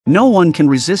No one can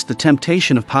resist the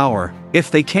temptation of power. If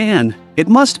they can, it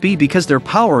must be because their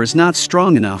power is not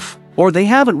strong enough, or they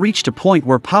haven't reached a point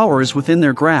where power is within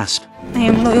their grasp. I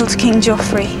am loyal to King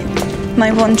Joffrey,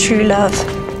 my one true love.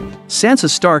 Sansa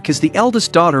Stark is the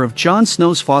eldest daughter of Jon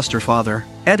Snow's foster father,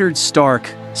 Eddard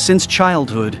Stark. Since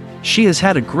childhood, she has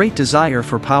had a great desire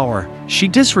for power. She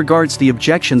disregards the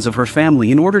objections of her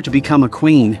family in order to become a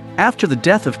queen. After the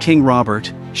death of King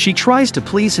Robert, she tries to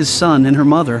please his son and her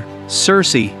mother,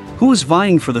 Cersei, who is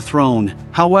vying for the throne.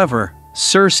 However,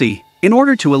 Cersei, in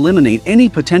order to eliminate any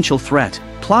potential threat,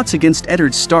 plots against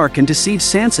Eddard Stark and deceives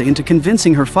Sansa into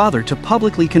convincing her father to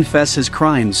publicly confess his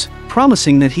crimes,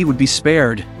 promising that he would be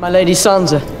spared. My lady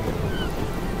Sansa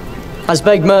has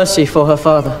begged mercy for her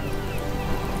father.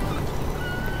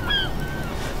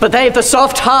 But they have the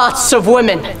soft hearts of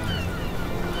women.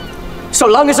 So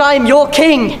long as I am your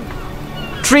king,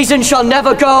 treason shall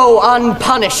never go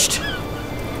unpunished.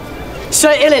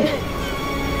 Sir Ilyn,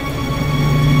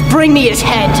 bring me his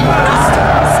head.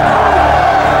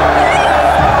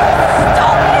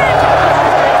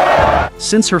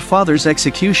 Since her father's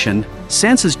execution,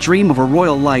 Sansa's dream of a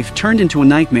royal life turned into a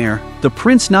nightmare. The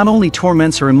prince not only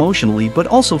torments her emotionally but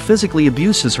also physically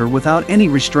abuses her without any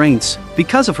restraints.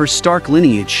 Because of her Stark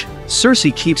lineage,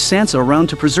 Cersei keeps Sansa around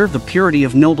to preserve the purity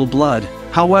of noble blood.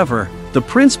 However, the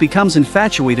prince becomes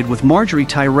infatuated with Margaery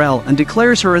Tyrell and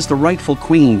declares her as the rightful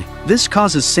queen. This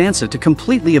causes Sansa to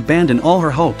completely abandon all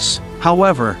her hopes.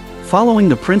 However, following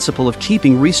the principle of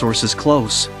keeping resources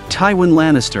close, Tywin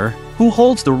Lannister, who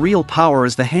holds the real power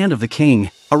as the Hand of the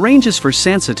King, arranges for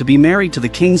Sansa to be married to the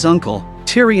king's uncle,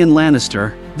 Tyrion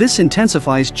Lannister. This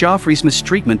intensifies Joffrey's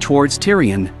mistreatment towards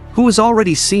Tyrion, who is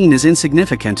already seen as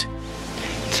insignificant.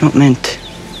 It's not meant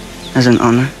as an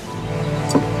honor.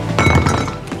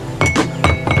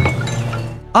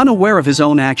 Unaware of his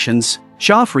own actions,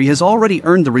 Joffrey has already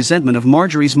earned the resentment of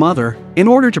Margaery's mother. In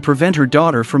order to prevent her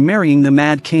daughter from marrying the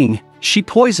Mad King, she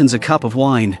poisons a cup of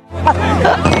wine.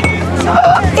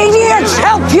 Idiots,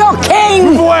 help your king!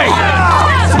 Move away!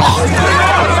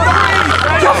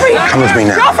 Joffrey! Come with me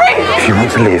now. Joffrey! If you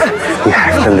want to live, you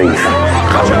have to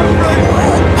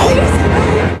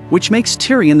leave. Which makes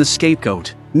Tyrion the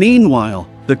scapegoat. Meanwhile,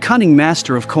 the cunning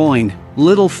master of coin,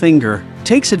 Littlefinger,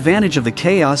 takes advantage of the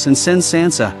chaos and sends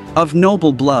Sansa, of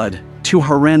noble blood, to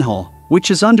Harrenhal,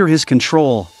 which is under his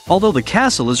control. Although the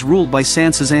castle is ruled by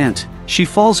Sansa's aunt, she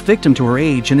falls victim to her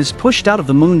age and is pushed out of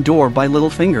the moon door by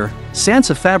Littlefinger.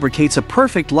 Sansa fabricates a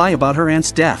perfect lie about her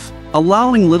aunt's death,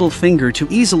 allowing Littlefinger to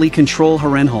easily control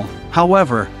Harrenhal.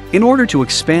 However, in order to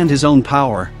expand his own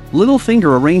power,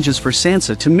 Littlefinger arranges for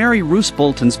Sansa to marry Roose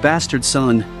Bolton's bastard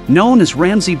son, known as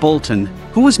Ramsay Bolton,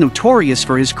 who is notorious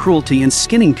for his cruelty and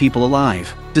skinning people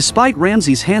alive. Despite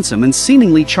Ramsay's handsome and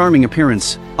seemingly charming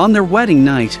appearance, on their wedding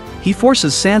night, he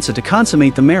forces Sansa to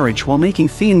consummate the marriage while making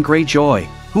Theon Greyjoy,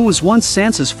 who was once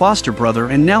Sansa's foster brother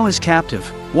and now his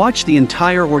captive, watch the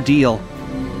entire ordeal.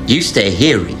 You stay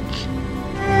here, Reek.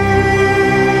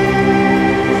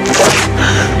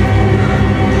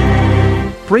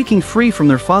 Breaking free from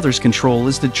their father's control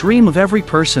is the dream of every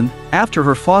person. After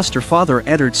her foster father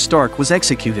Eddard Stark was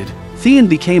executed, Theon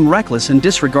became reckless and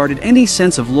disregarded any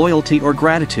sense of loyalty or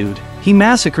gratitude. He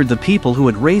massacred the people who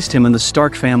had raised him and the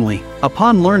Stark family.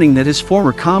 Upon learning that his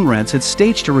former comrades had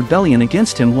staged a rebellion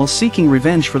against him while seeking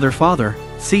revenge for their father,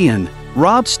 Theon,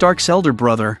 Robb Stark's elder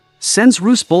brother, sends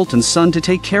Roose Bolton's son to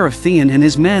take care of Theon and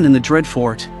his men in the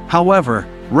Dreadfort. However,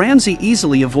 Ramsay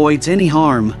easily avoids any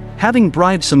harm, having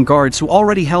bribed some guards who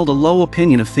already held a low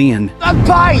opinion of Theon. A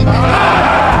bite!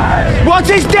 What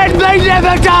is dead may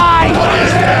never die!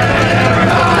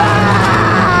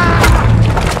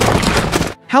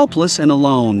 Helpless and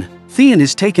alone, Theon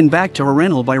is taken back to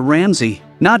Harrenhal by Ramsay.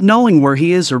 Not knowing where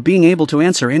he is or being able to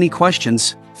answer any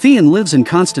questions, Theon lives in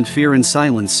constant fear and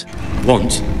silence.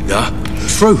 Want the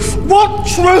truth? What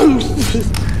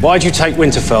truth? Why'd you take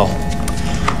Winterfell?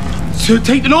 To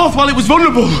take the North while it was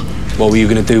vulnerable. What were you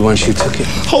going to do once you took it?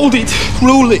 Hold it,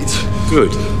 rule it.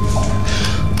 Good.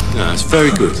 No, that's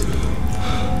very good.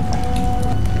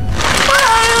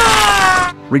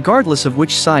 Regardless of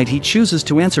which side he chooses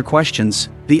to answer questions,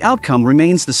 the outcome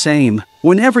remains the same.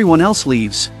 When everyone else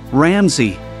leaves,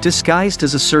 Ramsay, disguised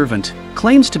as a servant,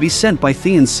 claims to be sent by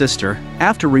Theon's sister.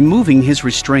 After removing his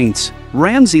restraints,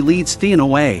 Ramsay leads Theon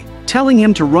away, telling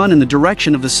him to run in the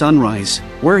direction of the sunrise,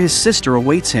 where his sister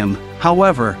awaits him.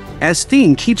 However, as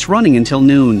Theon keeps running until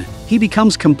noon, he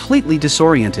becomes completely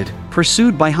disoriented,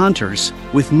 pursued by hunters,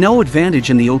 with no advantage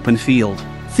in the open field.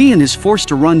 Theon is forced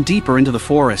to run deeper into the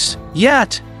forest.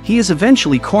 Yet, he is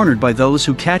eventually cornered by those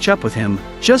who catch up with him.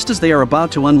 Just as they are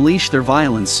about to unleash their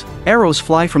violence, arrows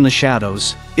fly from the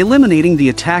shadows, eliminating the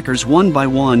attackers one by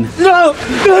one. No!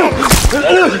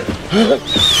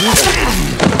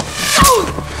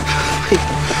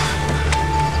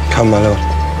 Come, my lord.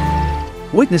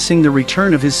 Witnessing the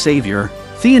return of his savior,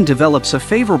 Theon develops a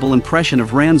favorable impression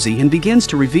of Ramsay and begins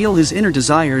to reveal his inner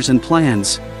desires and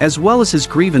plans, as well as his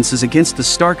grievances against the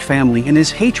Stark family and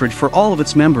his hatred for all of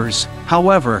its members.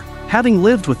 However, having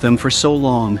lived with them for so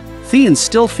long, Theon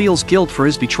still feels guilt for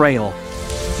his betrayal.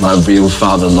 My real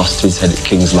father lost his head at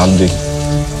King's Landing.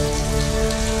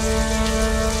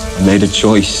 I made a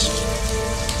choice.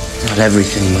 Not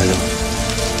everything, my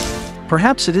lord.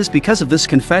 Perhaps it is because of this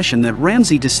confession that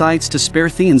Ramsay decides to spare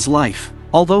Theon's life.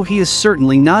 Although he is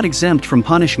certainly not exempt from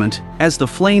punishment, as the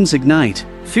flames ignite,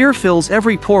 fear fills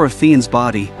every pore of Theon's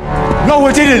body. No,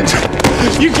 I didn't!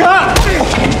 You can't!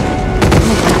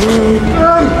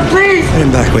 Please! Put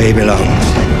him back where he belongs.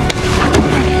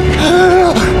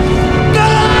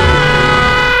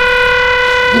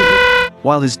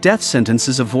 While his death sentence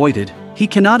is avoided, he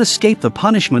cannot escape the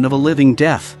punishment of a living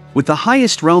death, with the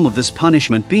highest realm of this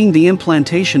punishment being the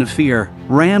implantation of fear.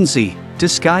 Ramsay,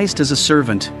 disguised as a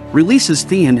servant, releases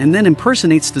Theon and then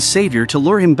impersonates the savior to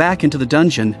lure him back into the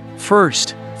dungeon.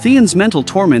 First, Theon's mental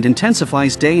torment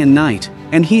intensifies day and night,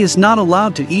 and he is not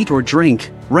allowed to eat or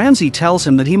drink. Ramsay tells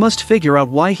him that he must figure out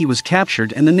why he was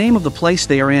captured and the name of the place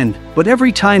they are in. But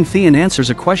every time Theon answers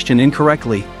a question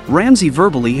incorrectly, Ramsay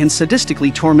verbally and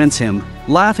sadistically torments him,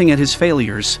 laughing at his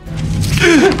failures.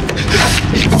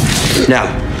 Now,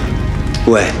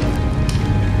 where?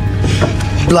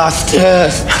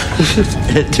 Blasters!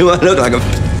 Do I look like a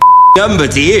number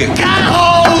to you? Can't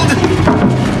hold!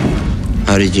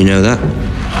 How did you know that?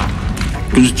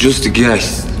 It was just a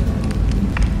guess.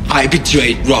 I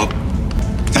betrayed Rob.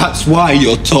 That's why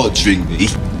you're torturing me.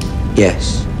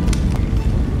 Yes.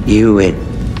 You win.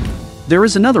 There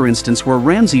is another instance where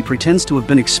Ramsay pretends to have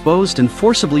been exposed and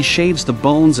forcibly shaves the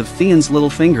bones of Theon's little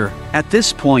finger. At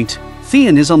this point,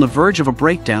 Theon is on the verge of a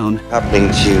breakdown. Happening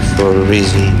to you for a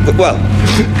reason. Well,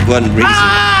 one reason.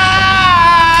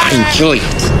 Ah! Enjoy it.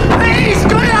 Please,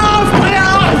 go off! Go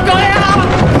off! Go off!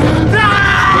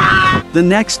 Ah! The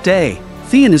next day,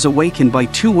 Theon is awakened by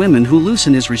two women who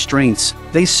loosen his restraints.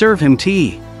 They serve him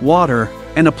tea, water,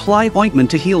 and apply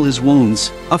ointment to heal his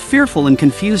wounds. A fearful and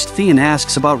confused Theon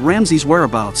asks about Ramsay's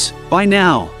whereabouts. By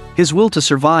now, his will to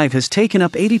survive has taken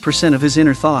up 80% of his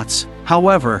inner thoughts.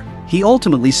 However, he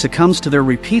ultimately succumbs to their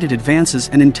repeated advances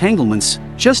and entanglements.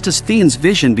 Just as Theon's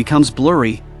vision becomes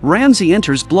blurry, Ramsay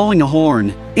enters blowing a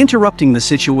horn, interrupting the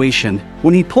situation.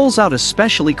 When he pulls out a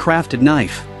specially crafted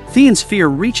knife, Theon's fear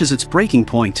reaches its breaking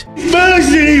point.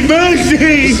 Mercy!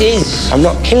 Mercy! I'm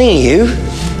not killing you.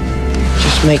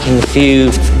 Just making a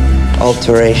few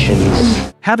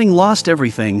alterations. Having lost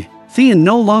everything, Theon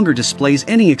no longer displays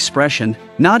any expression,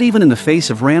 not even in the face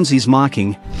of Ramsay's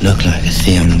mocking. Look like a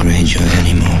Theon Greyjoy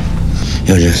anymore.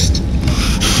 You're just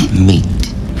meat.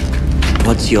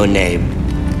 What's your name?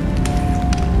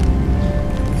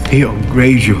 Theon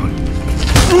Greyjoy.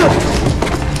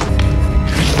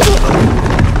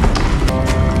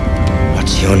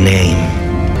 What's your name?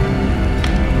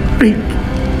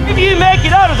 If you make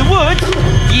it out of the woods,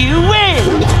 you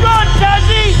win! Run,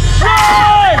 Tazzy!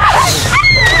 Run!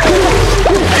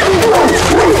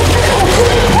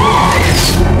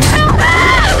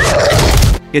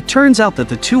 It turns out that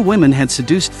the two women had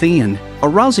seduced Theon,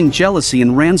 arousing jealousy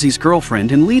in Ramsay's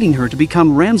girlfriend and leading her to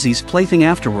become Ramsay's plaything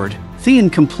afterward. Theon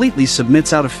completely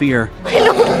submits out of fear.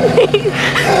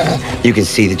 You can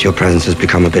see that your presence has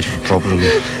become a bit of a problem.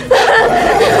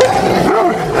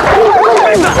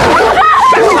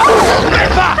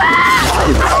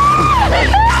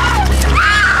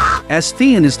 As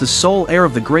Theon is the sole heir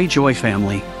of the Greyjoy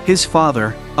family, his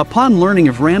father, upon learning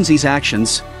of Ramsay's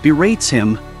actions, berates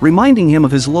him, reminding him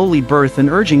of his lowly birth and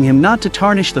urging him not to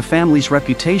tarnish the family's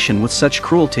reputation with such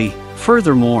cruelty.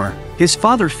 Furthermore, his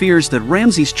father fears that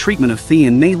Ramsay's treatment of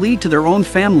Theon may lead to their own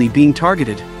family being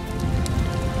targeted.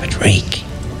 But Reek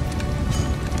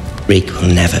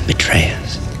will never betray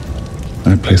us.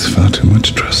 I place far too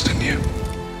much trust in you.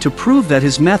 To prove that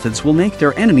his methods will make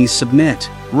their enemies submit,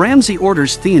 Ramsay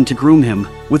orders Theon to groom him.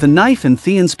 With a knife in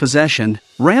Theon's possession,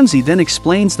 Ramsay then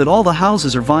explains that all the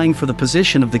houses are vying for the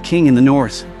position of the king in the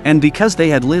north, and because they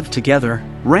had lived together,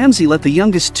 Ramsay let the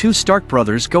youngest two Stark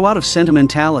brothers go out of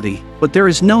sentimentality. But there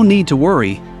is no need to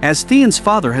worry, as Theon's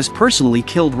father has personally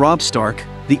killed Robb Stark,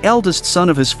 the eldest son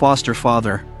of his foster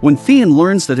father. When Theon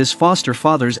learns that his foster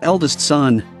father's eldest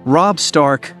son, Robb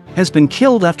Stark, has been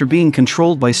killed after being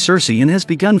controlled by Cersei and has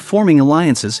begun forming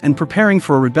alliances and preparing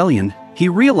for a rebellion, he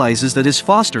realizes that his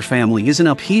foster family is in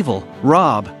upheaval.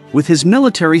 Robb, with his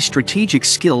military strategic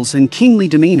skills and kingly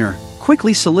demeanor,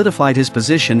 quickly solidified his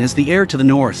position as the heir to the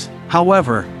north.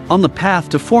 However, on the path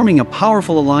to forming a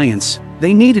powerful alliance,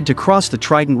 they needed to cross the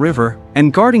Trident River,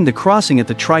 and guarding the crossing at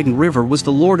the Trident River was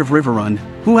the Lord of Riverrun,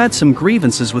 who had some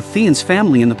grievances with Theon's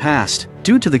family in the past,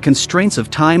 due to the constraints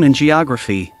of time and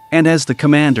geography, and as the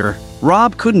commander,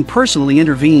 Robb couldn't personally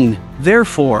intervene,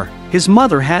 therefore, his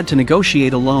mother had to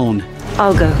negotiate alone.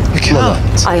 I'll go. You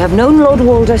can't. I have known Lord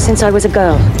Walder since I was a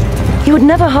girl. He would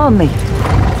never harm me.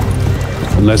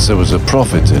 Unless there was a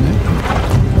profit in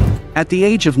it. At the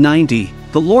age of 90,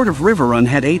 the Lord of Riverrun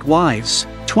had 8 wives,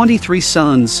 23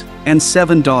 sons, and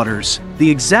 7 daughters. The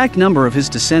exact number of his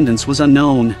descendants was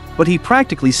unknown, but he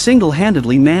practically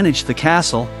single-handedly managed the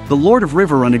castle. The Lord of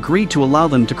Riverrun agreed to allow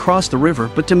them to cross the river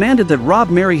but demanded that Robb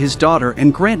marry his daughter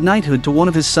and grant knighthood to one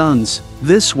of his sons.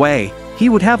 This way, he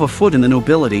would have a foot in the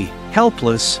nobility.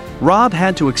 Helpless, Robb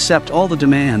had to accept all the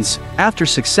demands. After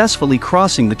successfully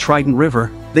crossing the Trident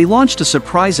River, they launched a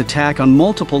surprise attack on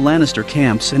multiple Lannister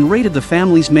camps and raided the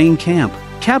family's main camp,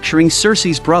 capturing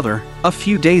Cersei's brother. A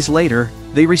few days later,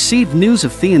 they received news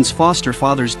of Theon's foster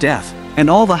father's death, and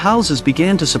all the houses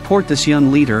began to support this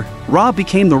young leader. Robb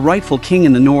became the rightful king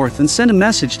in the north and sent a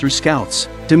message through scouts,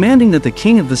 demanding that the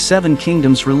king of the 7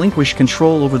 kingdoms relinquish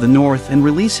control over the north and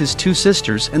release his 2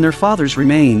 sisters and their father's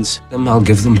remains. I'll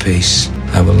give them peace.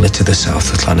 I will litter the south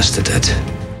with Lannister dead.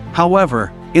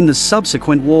 However, in the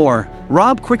subsequent war,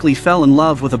 Robb quickly fell in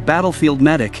love with a battlefield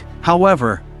medic.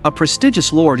 However, a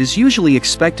prestigious lord is usually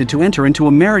expected to enter into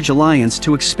a marriage alliance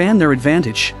to expand their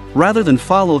advantage, rather than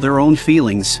follow their own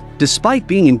feelings. Despite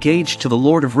being engaged to the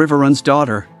Lord of Riverrun's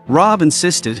daughter, Robb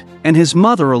insisted, and his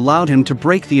mother allowed him to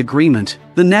break the agreement.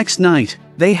 The next night,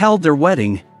 they held their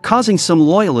wedding, causing some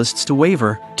loyalists to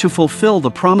waver. To fulfill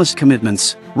the promised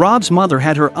commitments, Robb's mother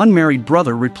had her unmarried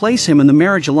brother replace him in the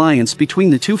marriage alliance between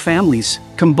the 2 families,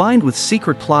 combined with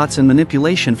secret plots and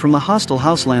manipulation from the hostile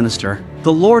House Lannister,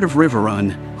 the Lord of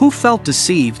Riverrun, who felt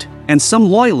deceived, and some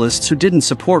loyalists who didn't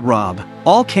support Robb,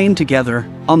 all came together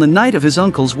on the night of his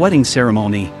uncle's wedding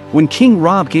ceremony. When King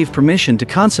Robb gave permission to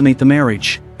consummate the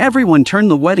marriage, everyone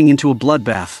turned the wedding into a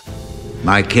bloodbath.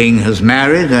 My king has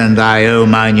married, and I owe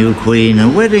my new queen a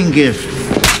wedding gift.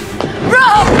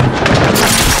 Robb!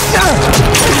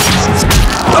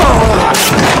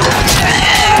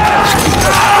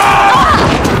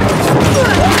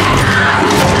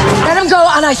 Let him go,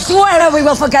 and I swear we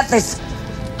will forget this.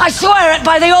 I swear it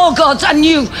by the All Gods and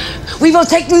you. We will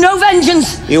take no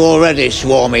vengeance. You already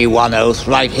swore me one oath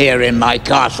right here in my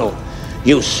castle.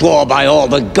 You swore by all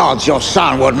the gods your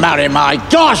son would marry my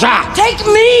daughter! Take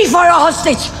me for a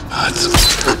hostage!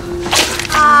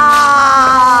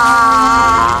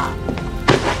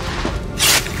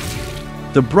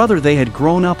 The brother they had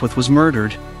grown up with was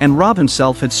murdered, and Robb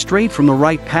himself had strayed from the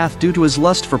right path due to his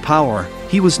lust for power.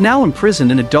 He was now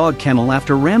imprisoned in a dog kennel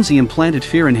after Ramsay implanted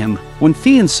fear in him. When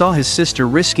Theon saw his sister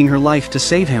risking her life to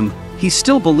save him, he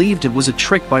still believed it was a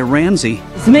trick by Ramsay.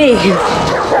 It's me,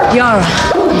 Yara.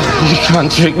 You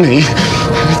can't trick me.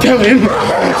 Tell him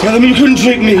you couldn't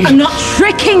trick me. I'm not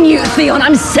tricking you, Theon.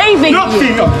 I'm saving Not you.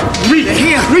 Theon. Reek,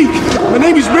 here, Reek. My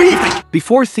name is Reek.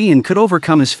 Before Theon could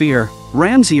overcome his fear,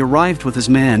 Ramsay arrived with his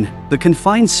men. The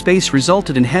confined space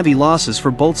resulted in heavy losses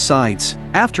for both sides.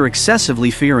 After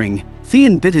excessively fearing,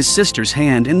 Theon bit his sister's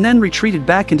hand and then retreated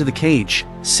back into the cage.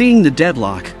 Seeing the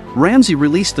deadlock, Ramsay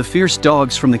released the fierce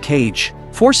dogs from the cage,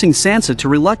 forcing Sansa to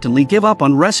reluctantly give up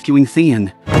on rescuing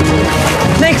Theon.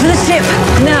 Make for the ship,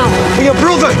 now. Your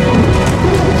brother!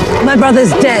 My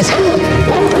brother's dead.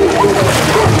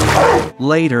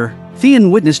 Later,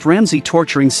 Theon witnessed Ramsay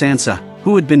torturing Sansa,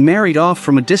 who had been married off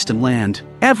from a distant land.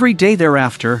 Every day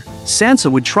thereafter,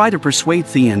 Sansa would try to persuade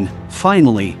Theon.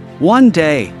 Finally, one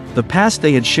day, the past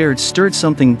they had shared stirred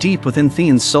something deep within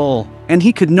Theon's soul, and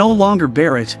he could no longer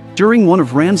bear it. During one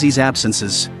of Ramsay's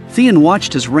absences, Theon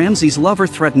watched as Ramsay's lover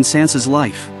threatened Sansa's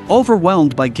life.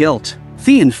 Overwhelmed by guilt,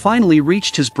 Theon finally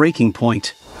reached his breaking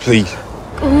point. Please.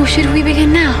 Oh, should we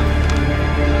begin now?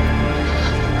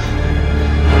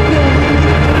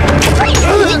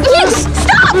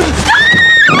 Stop!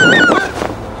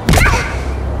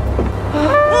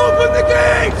 Open the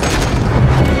gate!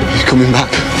 He's coming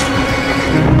back.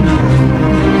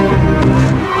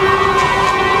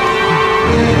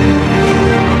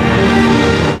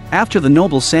 After the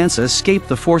noble Sansa escaped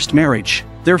the forced marriage,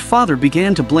 their father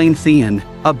began to blame Theon,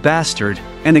 a bastard,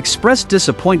 and expressed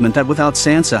disappointment that without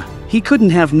Sansa, he couldn't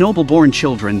have noble-born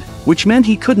children, which meant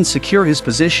he couldn't secure his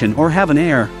position or have an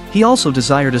heir. He also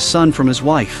desired a son from his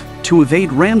wife. To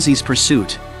evade Ramsay's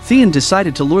pursuit, Theon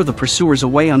decided to lure the pursuers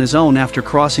away on his own after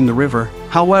crossing the river.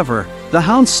 However, the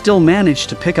hounds still managed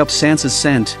to pick up Sansa's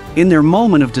scent. In their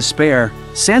moment of despair,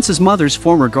 Sansa's mother's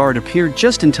former guard appeared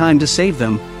just in time to save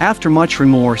them. After much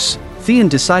remorse, Theon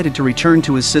decided to return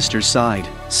to his sister's side.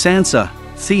 Sansa,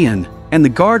 Theon, and the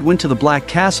guard went to the Black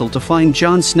Castle to find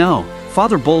Jon Snow.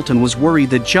 Father Bolton was worried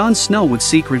that Jon Snow would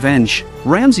seek revenge.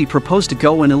 Ramsay proposed to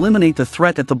go and eliminate the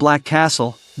threat at the Black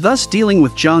Castle, thus dealing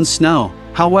with Jon Snow.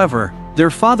 However, their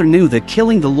father knew that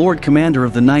killing the Lord Commander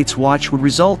of the Night's Watch would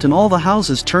result in all the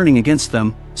houses turning against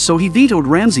them, so he vetoed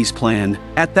Ramsay's plan.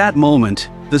 At that moment,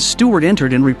 the steward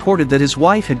entered and reported that his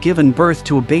wife had given birth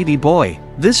to a baby boy.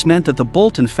 This meant that the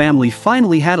Bolton family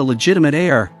finally had a legitimate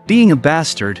heir. Being a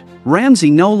bastard,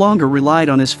 Ramsay no longer relied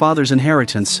on his father's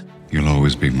inheritance. You'll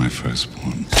always be my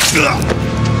firstborn.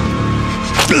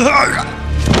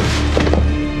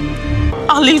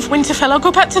 I'll leave Winterfell. I'll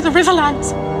go back to the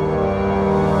Riverlands.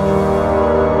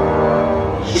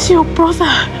 He's your brother.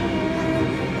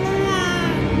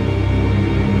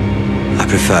 I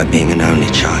prefer being an only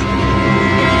child.